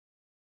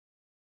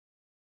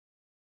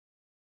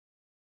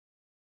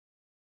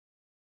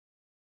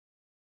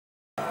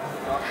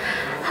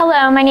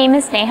Hello, my name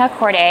is Neha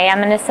Korde.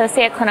 I'm an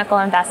Associate Clinical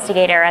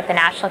Investigator at the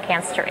National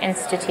Cancer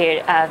Institute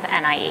of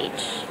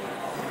NIH.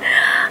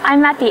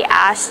 I'm at the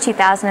ASH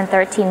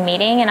 2013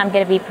 meeting and I'm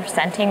going to be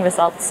presenting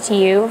results to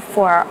you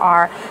for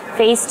our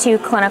Phase 2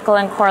 clinical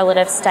and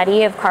correlative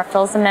study of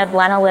carfilzomib,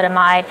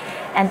 lenalidomide,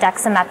 and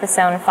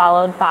dexamethasone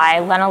followed by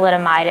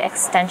lenalidomide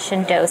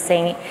extension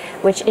dosing,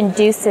 which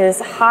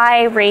induces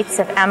high rates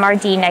of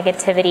MRD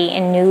negativity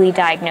in newly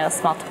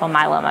diagnosed multiple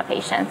myeloma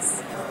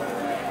patients.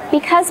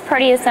 Because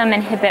proteasome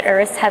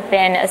inhibitors have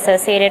been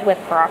associated with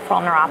peripheral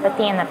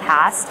neuropathy in the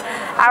past,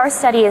 our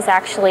study is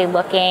actually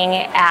looking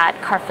at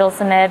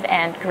carfilzomib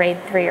and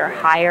grade 3 or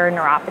higher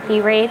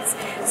neuropathy rates.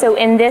 So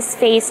in this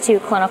phase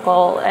 2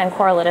 clinical and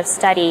correlative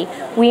study,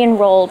 we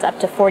enrolled up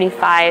to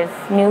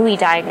 45 newly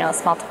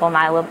diagnosed multiple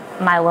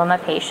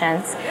myeloma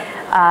patients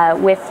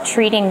with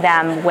treating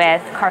them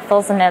with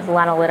carfilzomib,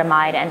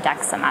 lenalidomide, and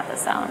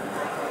dexamethasone.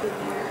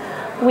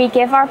 We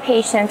give our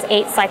patients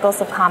 8 cycles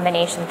of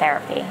combination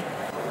therapy.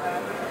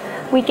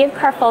 We give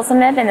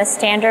carfilzomib in the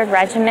standard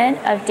regimen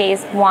of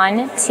days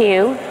 1,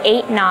 2,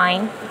 8,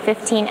 9,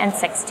 15, and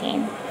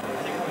 16.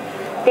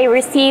 They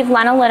receive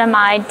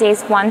lenalidomide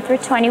days 1 through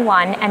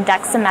 21 and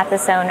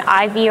dexamethasone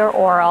IV or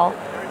oral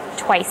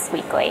twice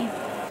weekly.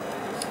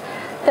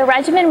 The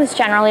regimen was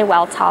generally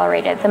well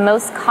tolerated. The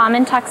most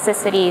common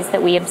toxicities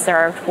that we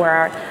observed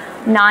were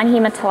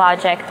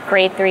non-hematologic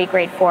grade 3,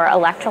 grade 4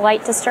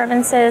 electrolyte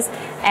disturbances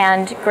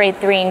and grade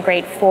 3 and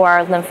grade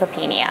 4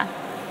 lymphopenia.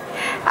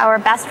 Our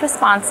best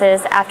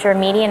responses after a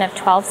median of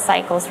 12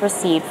 cycles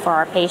received for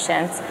our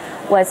patients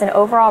was an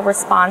overall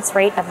response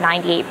rate of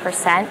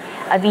 98%,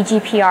 a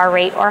VGPR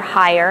rate or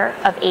higher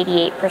of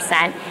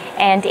 88%,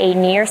 and a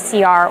near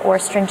CR or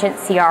stringent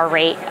CR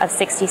rate of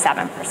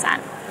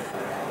 67%.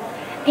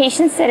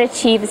 Patients that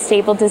achieve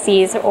stable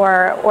disease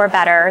or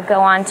better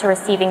go on to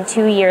receiving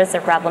 2 years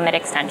of Revlimid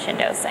extension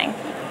dosing.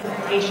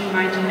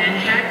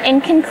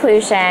 In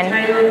conclusion,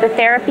 the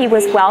therapy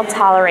was well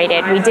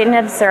tolerated. We didn't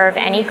observe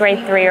any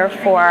grade 3 or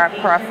 4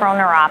 peripheral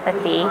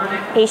neuropathy.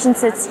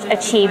 Patients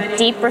achieved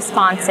deep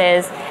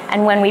responses,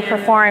 and when we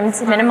performed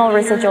minimal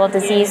residual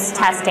disease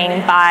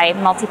testing by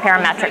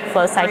multiparametric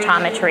flow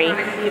cytometry,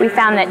 we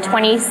found that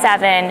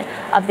 27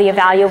 of the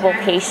evaluable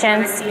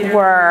patients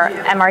were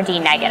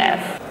MRD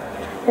negative.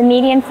 The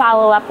median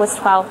follow-up was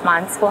 12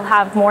 months. We'll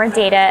have more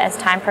data as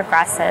time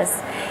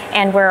progresses,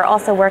 and we're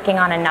also working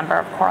on a number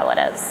of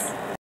correlatives.